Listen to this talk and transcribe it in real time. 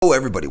Hello,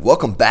 everybody.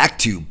 Welcome back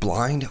to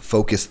Blind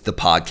Focus, the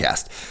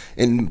podcast.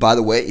 And by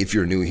the way, if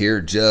you're new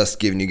here, just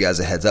giving you guys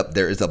a heads up,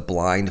 there is a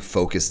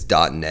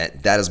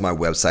blindfocus.net. That is my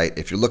website.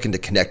 If you're looking to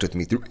connect with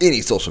me through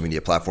any social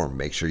media platform,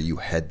 make sure you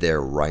head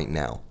there right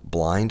now.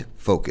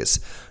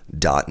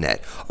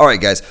 Blindfocus.net. All right,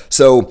 guys.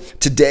 So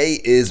today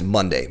is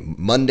Monday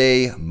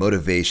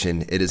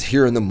motivation. It is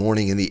here in the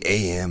morning in the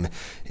AM,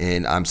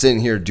 and I'm sitting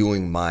here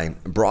doing my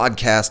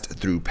broadcast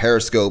through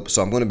Periscope.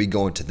 So I'm going to be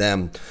going to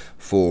them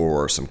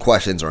for some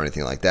questions or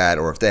anything like that,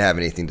 or if they have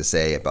anything to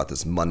say about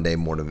this Monday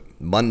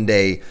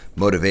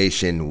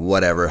motivation,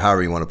 whatever,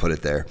 however you want to put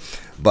it there.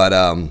 But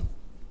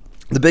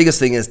the biggest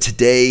thing is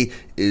today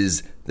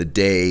is the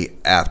day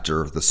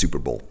after the Super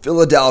Bowl.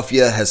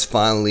 Philadelphia has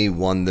finally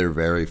won their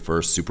very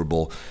first Super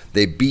Bowl.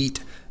 They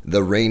beat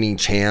the reigning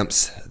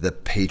champs, the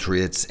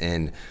Patriots,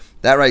 and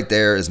that right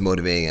there is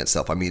motivating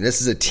itself. I mean,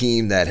 this is a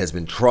team that has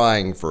been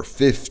trying for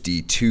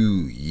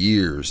 52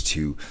 years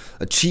to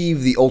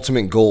achieve the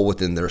ultimate goal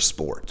within their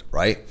sport,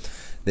 right?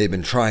 They've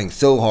been trying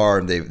so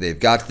hard. They've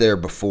got there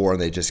before,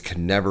 and they just could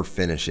never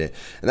finish it.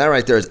 And that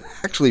right there is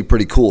actually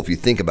pretty cool if you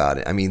think about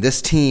it. I mean, this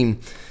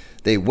team,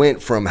 they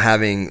went from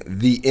having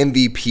the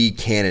MVP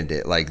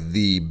candidate, like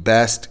the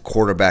best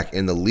quarterback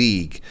in the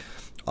league,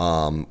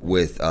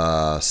 with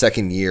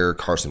second year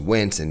Carson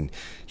Wentz, and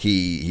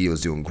he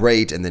was doing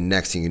great, and then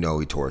next thing you know,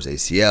 he tore his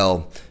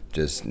ACL,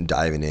 just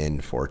diving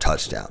in for a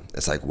touchdown.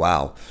 It's like,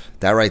 wow,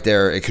 that right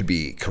there, it could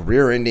be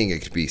career ending,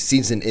 it could be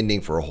season ending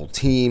for a whole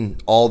team,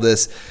 all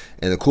this.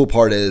 And the cool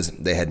part is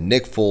they had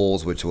Nick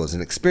Foles, which was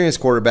an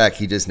experienced quarterback.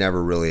 He just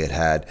never really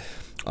had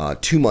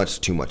too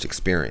much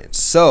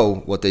experience.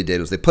 So what they did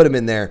was they put him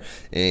in there,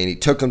 and he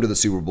took him to the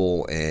Super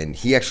Bowl, and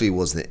he actually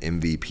was the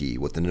MVP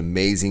with an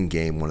amazing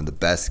game, one of the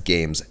best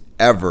games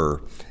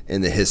ever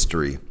in the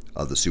history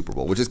of the Super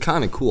Bowl, which is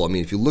kind of cool. I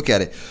mean, if you look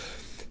at it,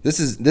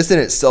 this in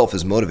itself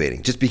is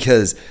motivating, just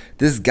because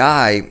this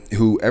guy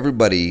who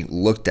everybody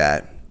looked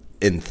at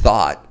and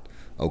thought,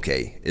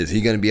 okay, is he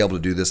going to be able to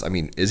do this? I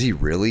mean, is he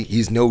really?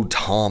 He's no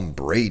Tom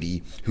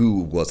Brady,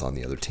 who was on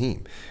the other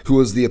team, who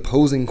was the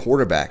opposing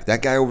quarterback.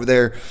 That guy over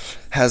there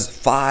has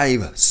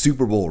 5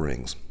 Super Bowl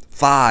rings.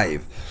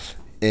 5.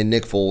 And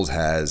Nick Foles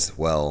has,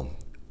 well,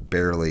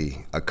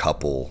 barely a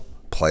couple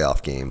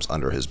playoff games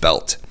under his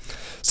belt.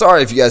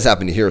 Sorry if you guys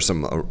happen to hear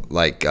some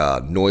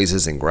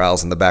noises and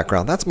growls in the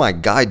background. That's my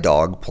guide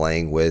dog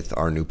playing with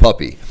our new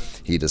puppy.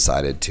 He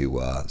decided to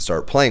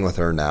start playing with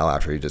her now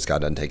after he just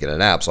got done taking a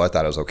nap, so I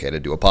thought it was okay to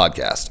do a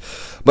podcast.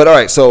 But all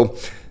right,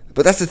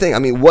 but that's the thing. I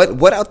mean,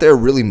 what out there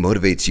really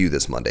motivates you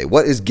this Monday?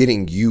 What is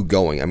getting you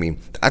going? I mean,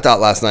 I thought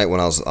last night when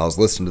I was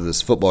listening to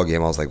this football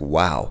game, I was like,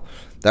 wow,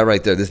 that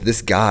right there,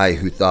 this guy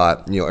who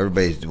thought,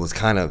 everybody was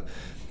kind of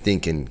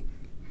thinking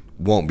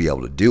won't be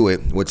able to do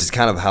it, which is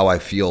kind of how I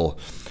feel.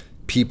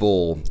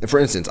 People, for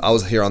instance, I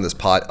was here on this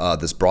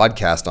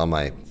broadcast on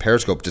my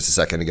Periscope just a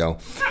second ago.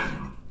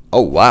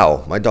 Oh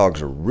wow, my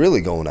dogs are really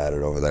going at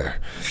it over there.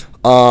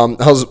 I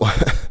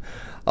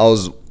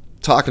was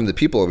talking to the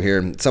people over here,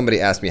 and somebody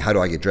asked me, how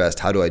do I get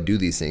dressed? How do I do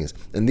these things?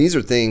 And these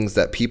are things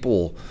that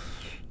people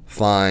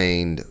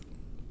find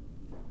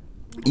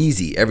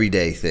easy,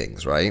 everyday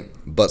things, right?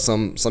 But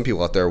some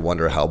people out there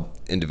wonder how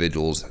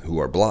individuals who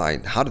are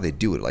blind, how do they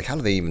do it? Like, how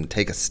do they even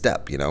take a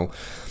step,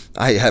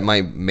 I had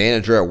my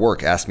manager at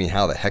work ask me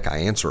how the heck I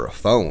answer a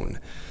phone.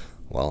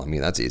 Well, I mean,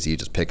 that's easy. You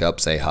just pick up,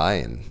 say hi,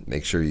 and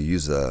make sure you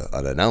use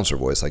an announcer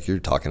voice like you're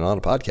talking on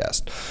a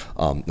podcast.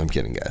 I'm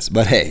kidding, guys.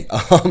 But hey,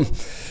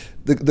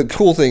 the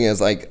cool thing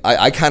is, like,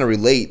 I kind of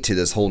relate to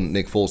this whole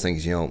Nick Foles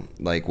thing,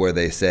 like where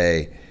they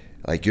say,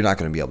 like, you're not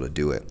going to be able to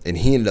do it. And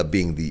he ended up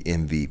being the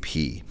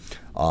MVP.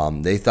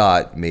 They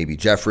thought maybe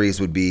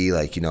Jeffries would be,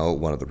 like,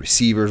 one of the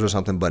receivers or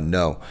something, but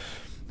no.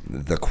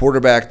 The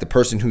quarterback, the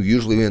person who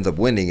usually ends up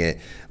winning it,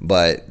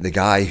 but the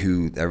guy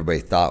who everybody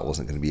thought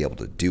wasn't going to be able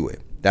to do it.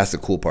 That's the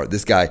cool part.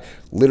 This guy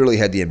literally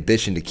had the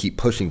ambition to keep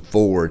pushing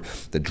forward,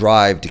 the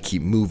drive to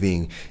keep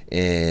moving,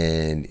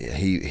 and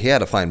he had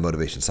to find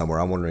motivation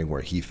somewhere. I'm wondering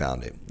where he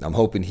found it. I'm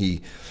hoping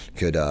he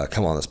could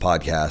come on this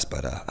podcast,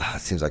 but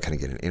it seems like I couldn't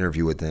get an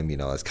interview with him.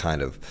 It's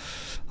kind of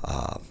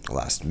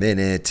last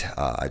minute.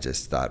 I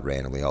just thought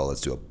randomly,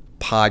 let's do a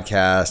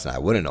podcast, and I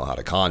wouldn't know how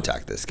to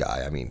contact this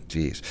guy. I mean,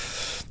 geez,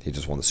 he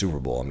just won the Super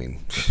Bowl. I mean,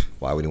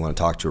 why would you want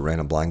to talk to a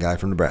random blind guy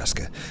from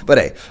Nebraska? But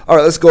hey, all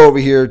right, let's go over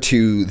here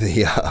to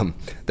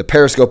the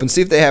Periscope and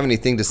see if they have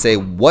anything to say.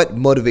 What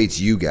motivates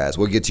you guys?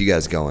 What gets you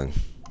guys going?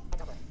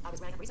 I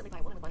was ran recently by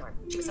a woman with one arm.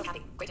 She was so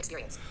happy. Great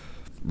experience.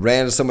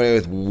 Ran to somebody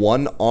with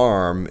one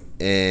arm,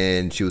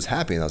 and she was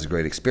happy, and that was a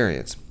great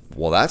experience.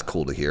 Well, that's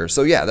cool to hear.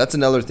 So yeah, that's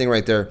another thing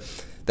right there.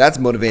 That's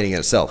motivating in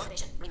itself.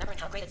 Remembering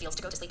how great it feels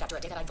to go to sleep after a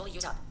day that I fully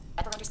use up.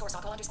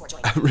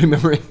 _Socko_join.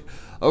 Remembering.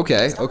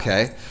 Okay.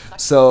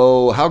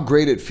 So how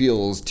great it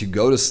feels to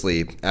go to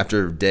sleep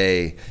after a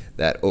day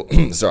that,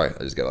 sorry,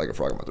 I just got like a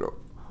frog in my throat.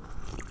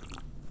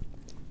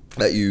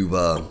 That you've,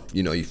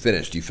 you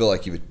finished. You feel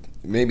like you've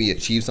maybe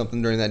achieved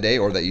something during that day,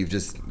 or that you've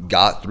just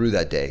got through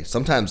that day.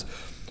 Sometimes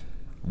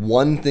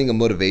one thing of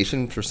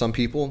motivation for some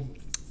people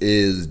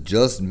is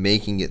just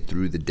making it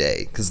through the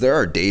day. Because there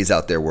are days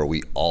out there where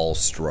we all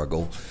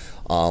struggle.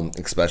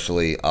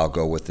 Especially, I'll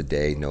go with the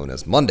day known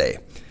as Monday.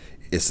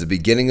 It's the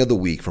beginning of the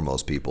week for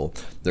most people.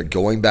 They're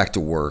going back to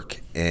work,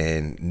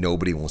 and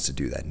nobody wants to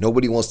do that.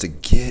 Nobody wants to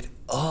get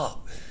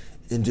up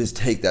and just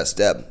take that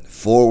step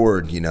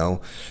forward,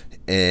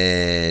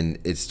 And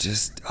it's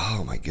just,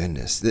 oh my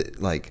goodness.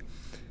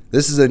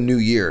 This is a new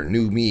year,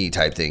 new me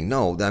type thing.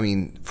 No, I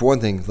mean, for one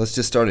thing, let's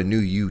just start a new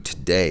you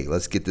today.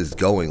 Let's get this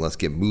going. Let's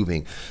get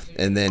moving.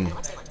 And then,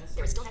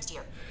 There is still next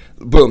year.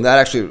 boom, that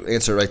actually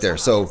answered right there.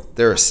 So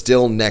there is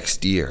still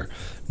next year.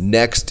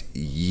 Next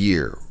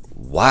year.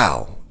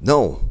 Wow.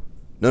 No.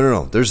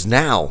 There's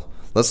now.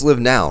 Let's live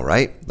now,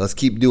 right? Let's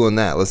keep doing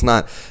that. Let's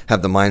not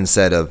have the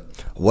mindset of,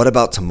 what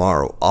about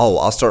tomorrow? Oh,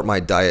 I'll start my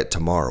diet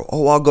tomorrow.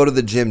 Oh, I'll go to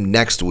the gym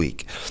next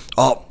week.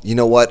 Oh, you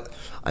know what?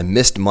 I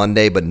missed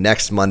Monday, but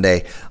next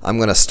Monday, I'm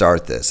going to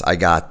start this. I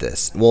got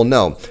this. Well,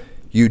 no,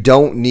 you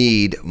don't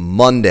need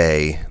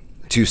Monday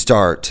to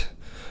start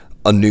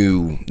a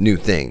new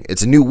thing.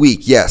 It's a new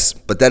week, yes,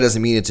 but that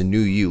doesn't mean it's a new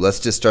you. Let's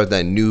just start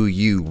that new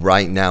you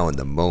right now in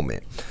the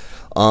moment.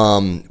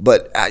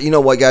 But you know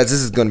what, guys?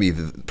 This is going to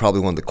be probably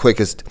one of the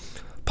quickest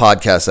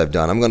podcasts I've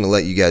done. I'm going to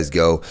let you guys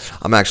go.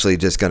 I'm actually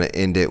just going to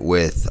end it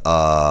with,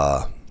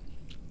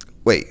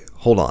 wait,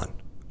 hold on.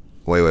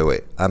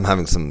 Wait. I'm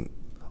having some,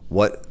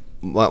 what?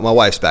 My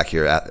wife's back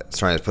here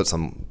trying to put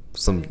some.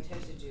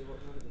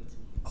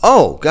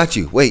 Oh, got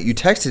you. Wait, you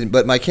texted,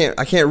 but I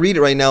can't read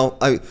it right now.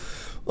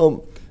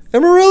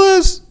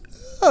 Amaryllis.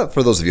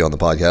 For those of you on the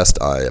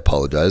podcast, I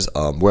apologize.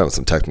 We're having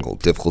some technical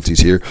difficulties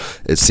here.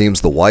 It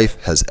seems the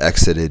wife has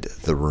exited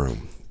the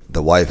room.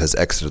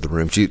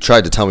 She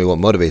tried to tell me what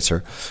motivates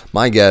her.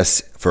 My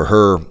guess for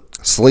her,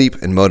 sleep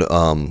and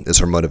is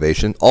her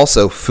motivation.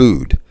 Also,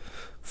 food.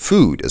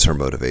 Food is her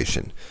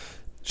motivation.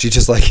 She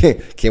just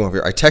came over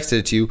here. I texted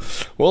it to you.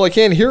 Well, I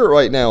can't hear it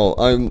right now.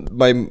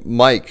 My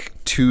mic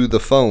to the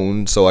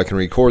phone, so I can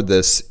record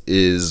this,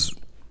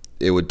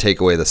 it would take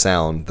away the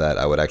sound that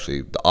I would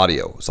the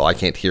audio. So I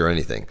can't hear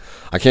anything.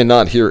 I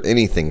cannot hear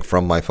anything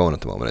from my phone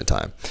at the moment in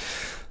time.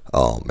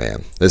 Oh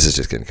man, this is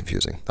just getting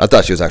confusing. I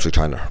thought she was actually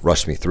trying to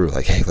rush me through.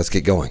 Hey, let's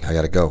get going. I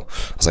gotta go.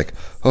 I was like,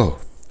 oh,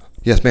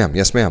 yes, ma'am.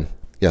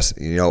 Yes,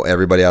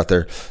 everybody out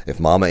there, if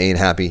mama ain't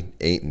happy,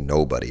 ain't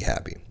nobody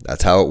happy.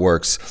 That's how it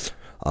works.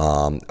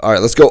 All right,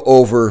 let's go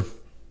over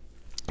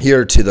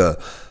here to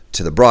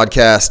the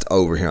broadcast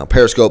over here on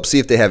Periscope. See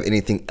if they have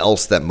anything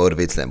else that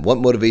motivates them. What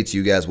motivates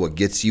you guys? What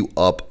gets you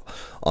up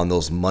on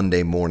those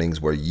Monday mornings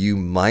where you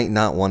might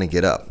not want to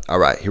get up? All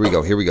right, here we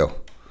go. And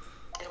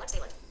Alex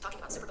Salem, talking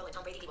about Super Bowl and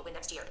Tom Brady, he will win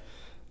next year.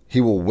 He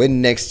will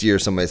win next year,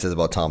 somebody says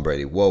about Tom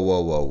Brady.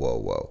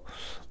 Whoa.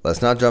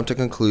 Let's not jump to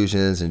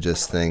conclusions and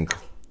just think.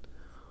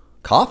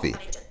 Coffee. Are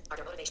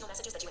there motivational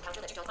messages that you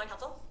encounter that you don't find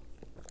helpful?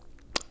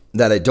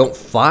 That I don't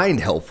find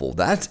helpful.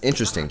 That's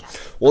interesting.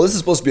 Well, this is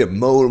supposed to be a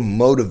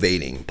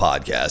motivating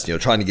podcast,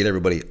 trying to get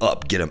everybody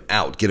up, get them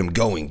out, get them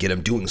going, get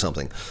them doing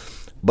something.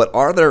 But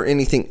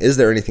is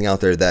there anything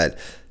out there that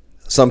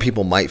some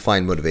people might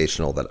find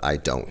motivational that I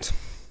don't?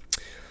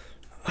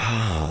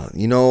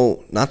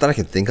 Not that I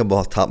can think of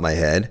off the top of my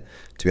head,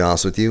 to be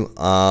honest with you.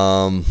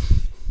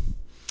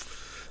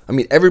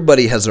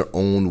 Everybody has their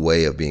own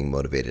way of being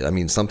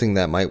motivated. Something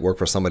that might work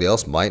for somebody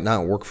else might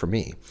not work for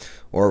me,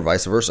 or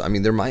vice versa.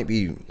 There might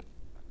be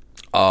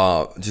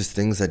just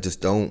things that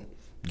just don't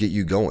get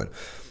you going.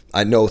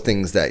 I know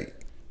things that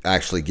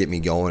actually get me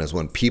going is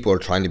when people are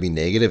trying to be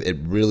negative. It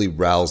really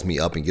riles me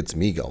up and gets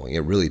me going. It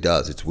really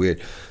does. It's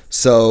weird.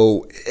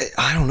 So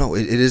I don't know.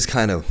 It is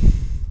kind of,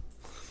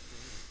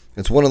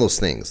 it's one of those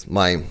things.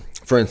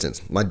 For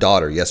instance, my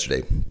daughter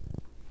yesterday,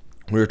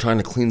 we were trying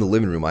to clean the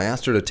living room. I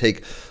asked her to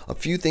take a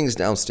few things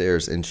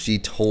downstairs, and she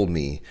told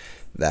me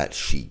that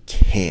she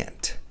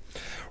can't.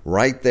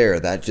 Right there,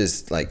 that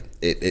just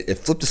it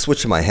flipped a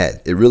switch in my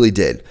head. It really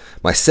did.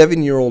 My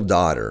 7-year-old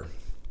daughter,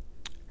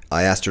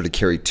 I asked her to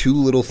carry 2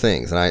 little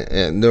things,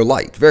 and they're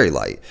light, very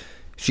light.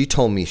 She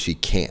told me she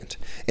can't.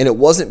 And it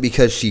wasn't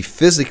because she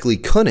physically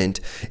couldn't.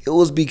 It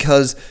was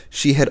because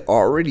she had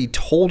already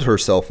told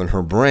herself in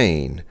her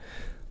brain,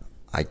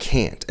 I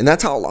can't. And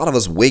that's how a lot of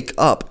us wake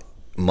up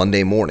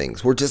Monday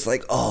mornings. We're just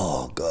like,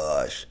 oh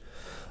gosh,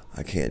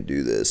 I can't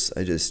do this.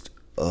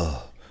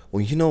 Well,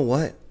 you know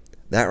what?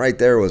 That right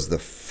there was the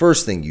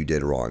first thing you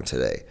did wrong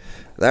today.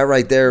 That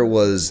right there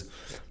was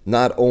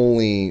not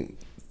only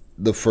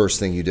the first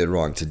thing you did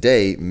wrong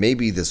today,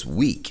 maybe this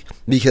week.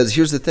 Because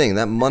here's the thing,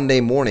 that Monday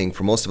morning,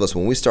 for most of us,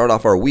 when we start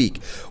off our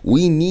week,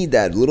 we need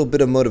that little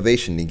bit of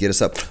motivation to get us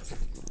up.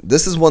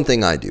 This is one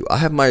thing I do. I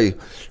have my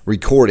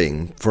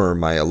recording for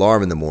my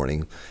alarm in the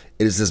morning.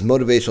 It is this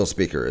motivational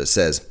speaker. It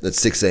says at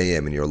 6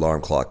 a.m. and your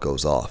alarm clock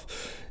goes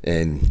off.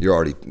 And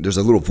there's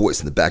a little voice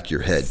in the back of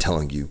your head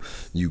telling you,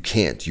 you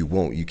can't, you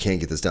won't, you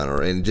can't get this done.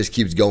 And it just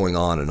keeps going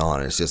on and on.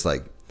 And it's just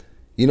like,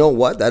 you know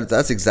what?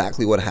 That's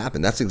exactly what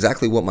happened. That's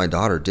exactly what my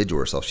daughter did to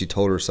herself. She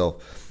told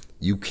herself,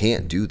 you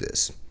can't do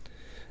this.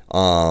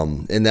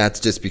 And that's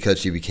just because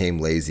she became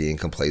lazy and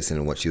complacent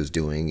in what she was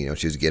doing. You know,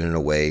 she was getting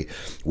away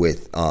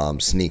with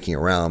sneaking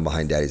around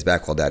behind daddy's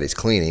back while daddy's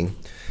cleaning.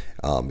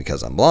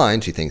 Because I'm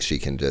blind, she thinks she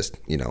can just,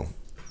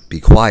 be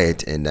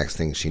quiet. And next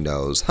thing she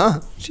knows,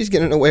 she's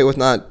getting away with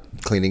not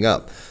cleaning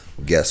up.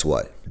 Guess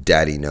what?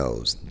 Daddy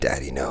knows.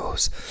 Daddy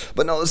knows.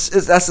 But no,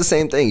 that's the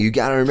same thing. You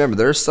got to remember,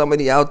 there's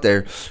somebody out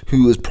there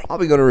who is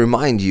probably going to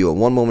remind you at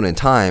one moment in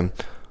time,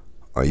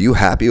 are you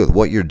happy with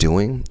what you're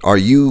doing? Are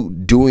you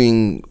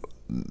doing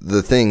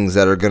the things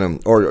that are going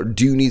to, or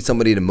do you need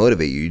somebody to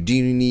motivate you? Do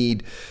you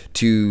need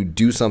to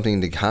do something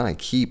to kind of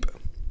keep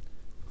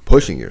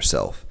pushing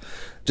yourself?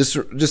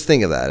 Just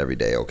think of that every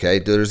day, okay?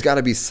 There's got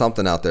to be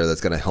something out there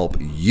that's going to help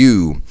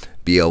you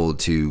be able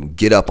to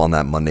get up on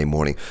that Monday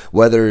morning,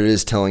 whether it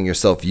is telling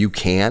yourself you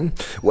can,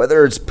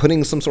 whether it's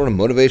putting some sort of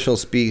motivational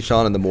speech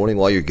on in the morning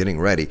while you're getting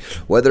ready,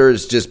 whether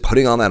it's just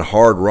putting on that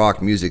hard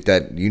rock music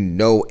that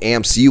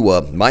amps you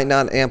up. Might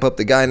not amp up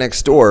the guy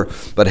next door,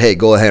 but hey,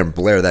 go ahead and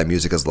blare that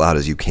music as loud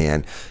as you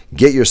can.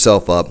 Get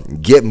yourself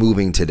up, get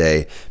moving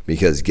today,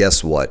 because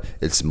guess what?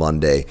 It's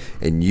Monday,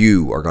 and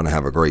you are going to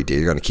have a great day.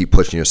 You're going to keep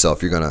pushing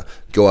yourself. You're going to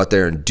go out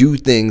there and do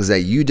things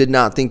that you did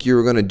not think you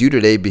were going to do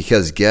today,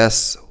 because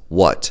guess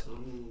what?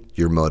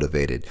 You're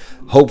motivated.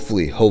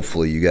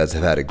 Hopefully you guys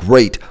have had a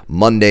great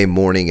Monday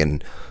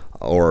morning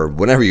or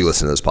whenever you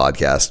listen to this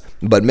podcast.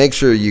 But make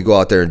sure you go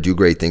out there and do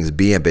great things.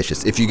 Be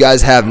ambitious. If you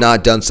guys have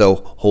not done so,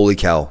 holy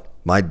cow,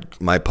 my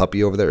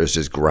puppy over there is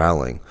just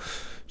growling.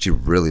 She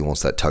really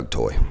wants that tug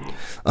toy.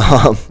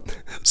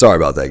 Sorry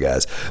about that,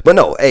 guys. But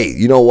no, hey,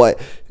 you know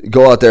what?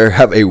 Go out there,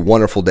 have a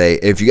wonderful day.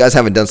 If you guys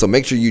haven't done so,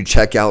 make sure you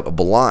check out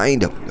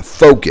Blind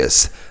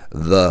Focus,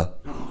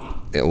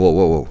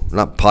 whoa,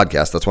 not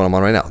podcast. That's what I'm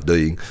on right now.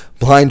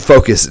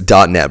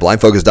 Blindfocus.net.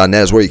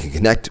 Blindfocus.net is where you can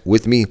connect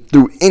with me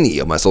through any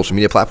of my social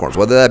media platforms,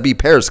 whether that be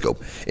Periscope,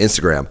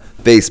 Instagram,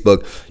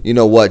 Facebook. You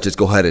know what? Just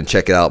go ahead and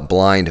check it out.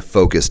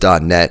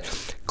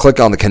 Blindfocus.net. Click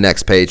on the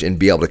connects page and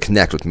be able to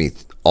connect with me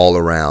all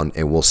around,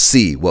 and we'll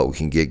see what we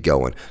can get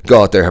going.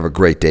 Go out there, have a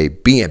great day.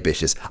 Be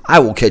ambitious. I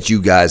will catch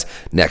you guys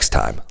next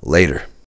time. Later.